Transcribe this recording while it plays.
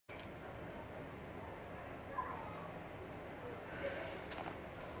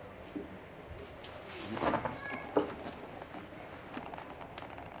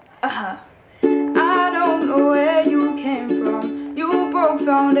I don't know where you came from. You broke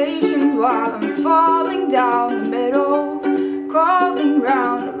foundations while I'm falling down the middle, crawling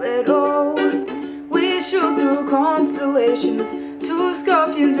round a little. We shoot through constellations, two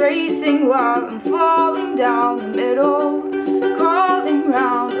scorpions racing while I'm falling down the middle, crawling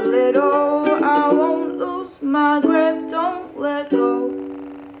round a little. I won't lose my grip, don't let go.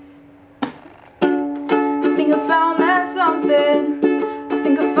 I think I found that something. I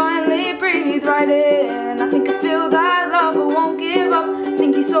think I finally breathe right in. I think I feel that love, I won't give up. I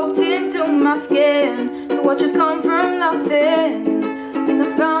think you soaked into my skin, so what just come from nothing. I think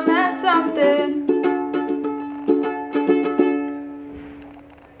I found that something.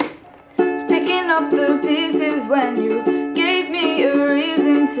 It's picking up the pieces when you gave me a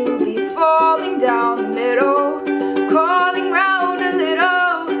reason to be falling down the middle, crawling round a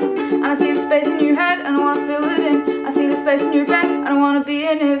little. And I see the space in your head and I wanna fill it in. I see the space in your bed and I wanna be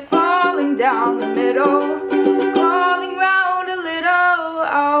in it, falling down the middle, crawling round a little.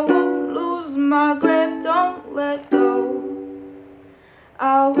 I won't lose my grip, don't let go.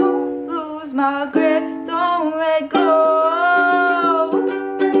 I won't lose my grip, don't let go.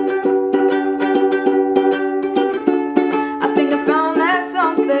 I think I found that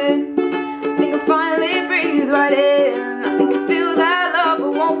something. I think I finally breathe right in. I think I feel that love,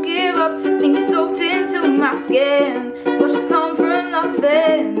 I won't give up. I think you soaked into my skin, so what just come from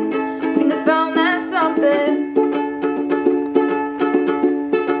nothing. I think I found that something.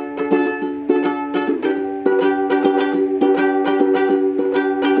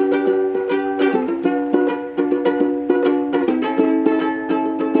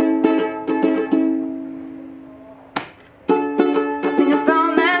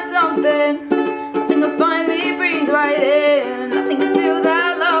 I think I finally breathe right in. I think I feel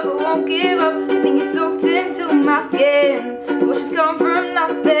that love, I won't give up. I think you soaked into my skin, so what just come from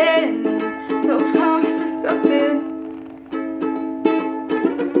nothing. So what come from something.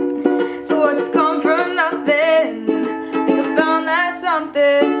 So what just come from nothing. I think I found that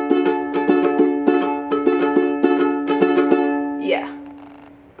something. Yeah.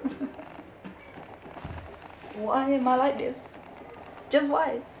 Why am I like this? Just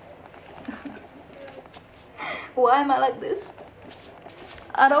why? Why am I like this?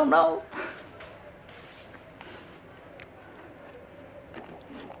 I don't know.